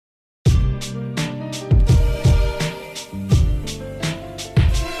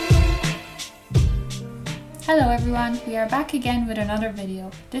Hello everyone, we are back again with another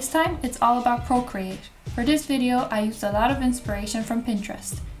video. This time it's all about Procreate. For this video I used a lot of inspiration from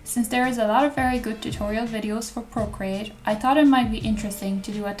Pinterest. Since there is a lot of very good tutorial videos for Procreate, I thought it might be interesting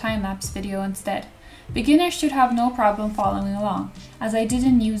to do a time-lapse video instead. Beginners should have no problem following along, as I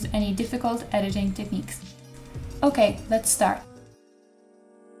didn't use any difficult editing techniques. Okay, let's start.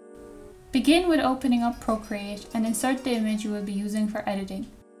 Begin with opening up Procreate and insert the image you will be using for editing.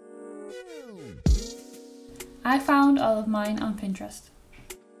 I found all of mine on Pinterest.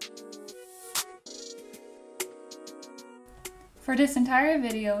 For this entire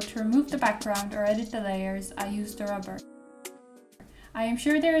video, to remove the background or edit the layers, I used the rubber. I am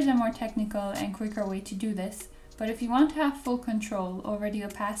sure there is a more technical and quicker way to do this, but if you want to have full control over the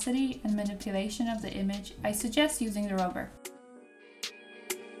opacity and manipulation of the image, I suggest using the rubber.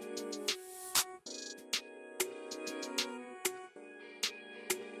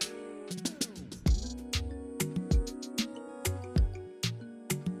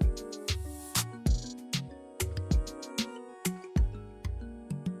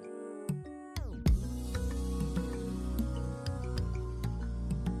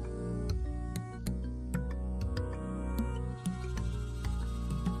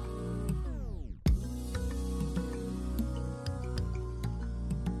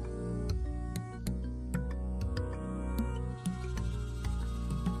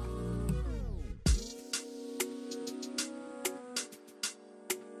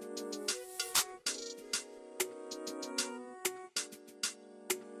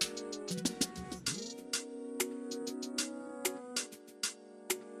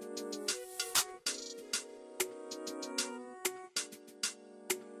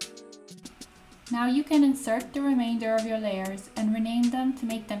 Now you can insert the remainder of your layers and rename them to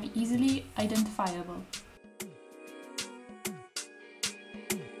make them easily identifiable.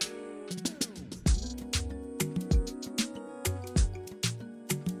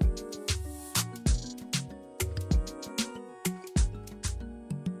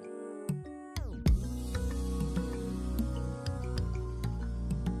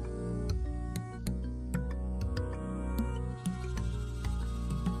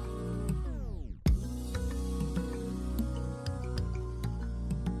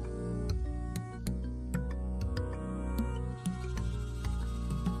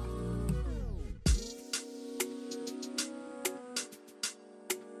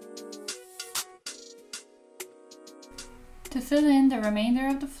 To fill in the remainder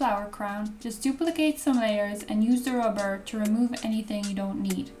of the flower crown, just duplicate some layers and use the rubber to remove anything you don't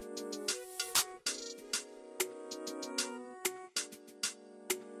need.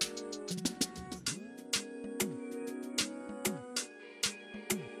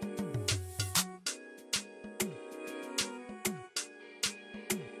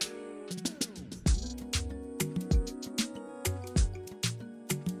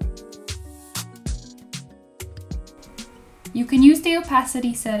 You can use the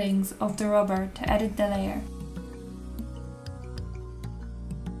opacity settings of the rubber to edit the layer.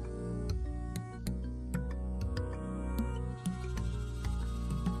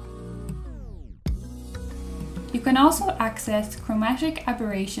 You can also access chromatic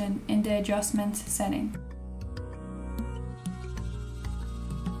aberration in the adjustments setting.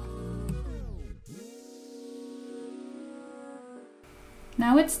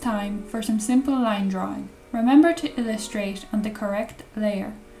 Now it's time for some simple line drawing. Remember to illustrate on the correct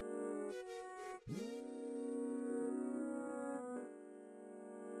layer.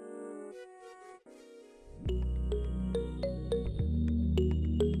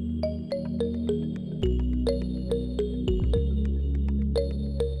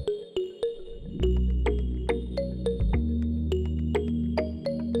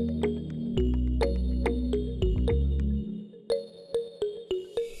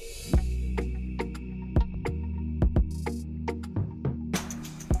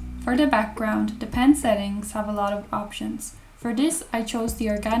 For the background, the pen settings have a lot of options. For this, I chose the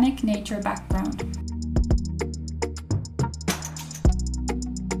organic nature background.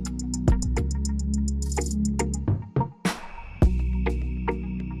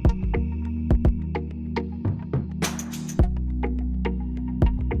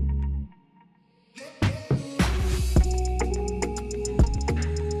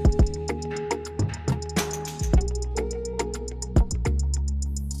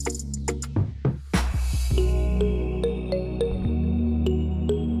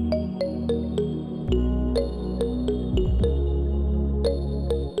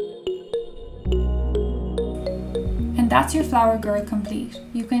 That's your flower girl complete.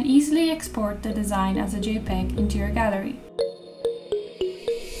 You can easily export the design as a JPEG into your gallery.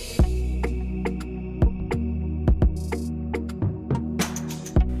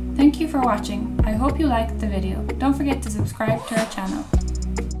 Thank you for watching. I hope you liked the video. Don't forget to subscribe to our channel.